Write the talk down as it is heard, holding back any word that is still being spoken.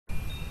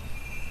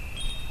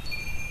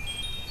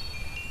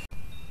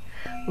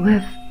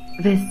With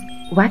this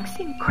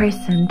waxing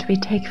crescent, we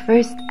take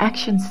first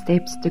action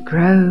steps to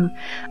grow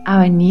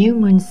our new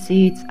moon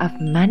seeds of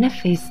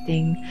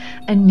manifesting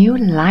a new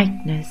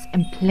lightness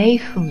and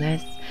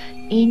playfulness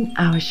in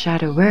our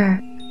shadow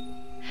work,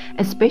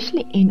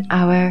 especially in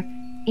our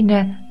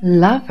inner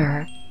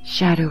lover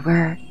shadow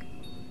work.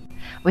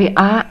 We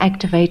are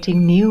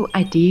activating new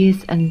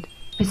ideas and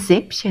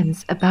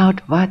perceptions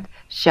about what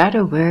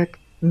shadow work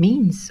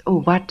means,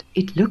 or what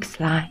it looks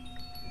like,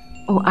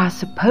 or are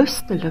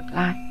supposed to look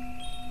like.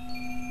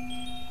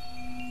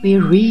 We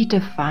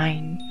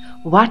redefine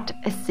what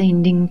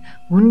ascending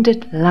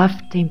wounded love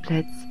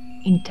templates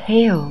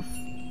entails,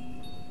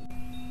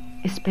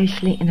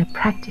 especially in a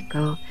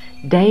practical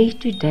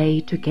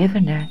day-to-day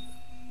togetherness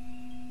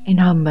in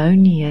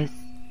harmonious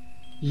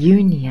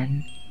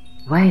union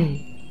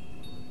way.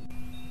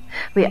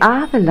 We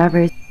are the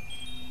lovers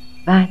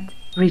that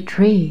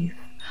retrieve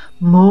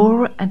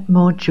more and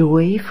more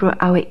joy through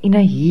our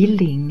inner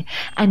healing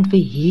and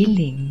the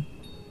healing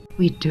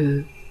we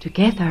do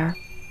together.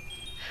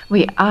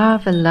 We are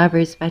the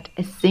lovers that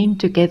ascend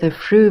together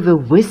through the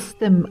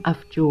wisdom of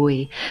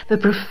joy, the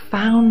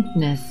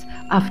profoundness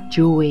of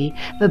joy,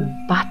 the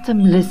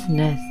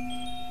bottomlessness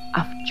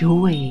of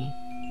joy.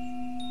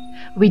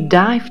 We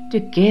dive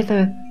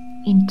together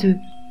into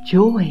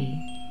joy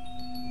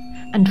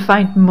and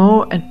find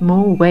more and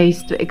more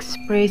ways to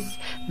express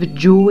the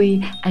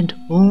joy and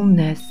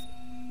wholeness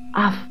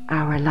of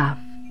our love.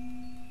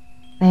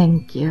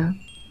 Thank you.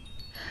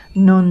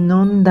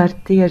 Non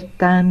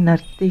dartirtan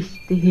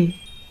artisti,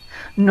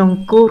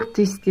 non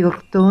cortisti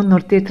orto,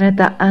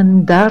 nortietreta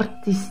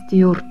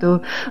andartisti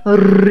orto,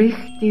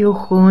 richti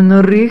ojon,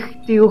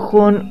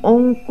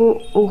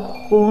 onko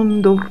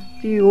ojon,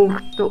 dorti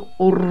orto,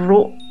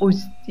 orro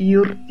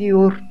ostirti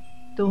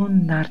orto,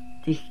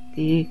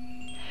 nartisti.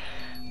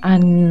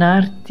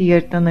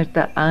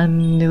 Anartiertanerta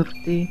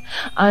annurti,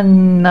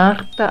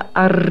 anarta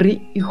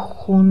arri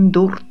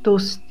ihondorto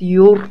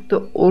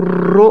stiorto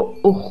orro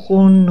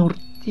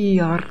ohonurti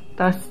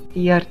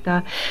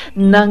artastierta,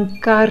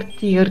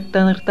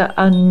 nankartiertanerta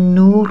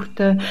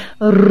annurta,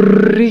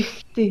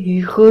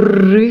 richti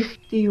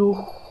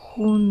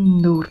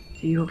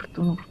ohondorti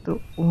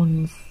orto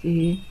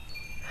onsi.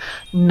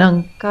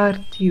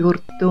 Nankarti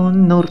orto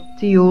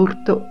norti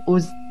orto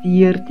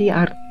osdierti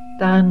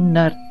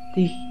artanart.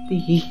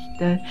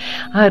 Artanartichte,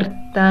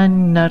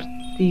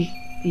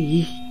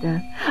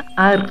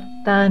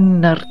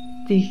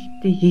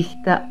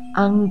 artanartichte,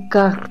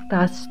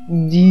 ankartas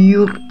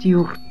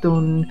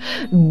dyrtiurton,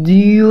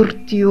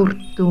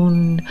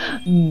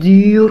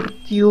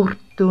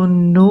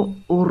 no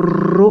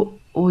orro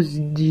os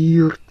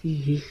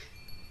dyrtih.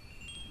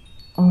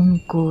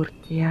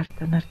 Onkorti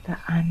artanarta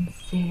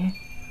anse,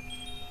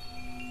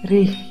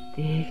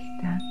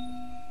 richtigte.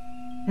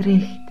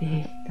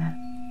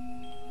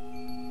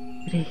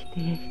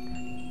 Richtig.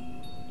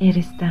 It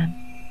is done.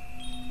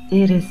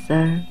 It is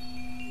so.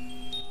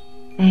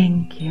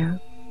 Thank you.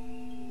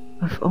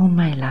 With all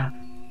my love,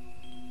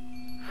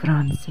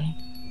 Francie.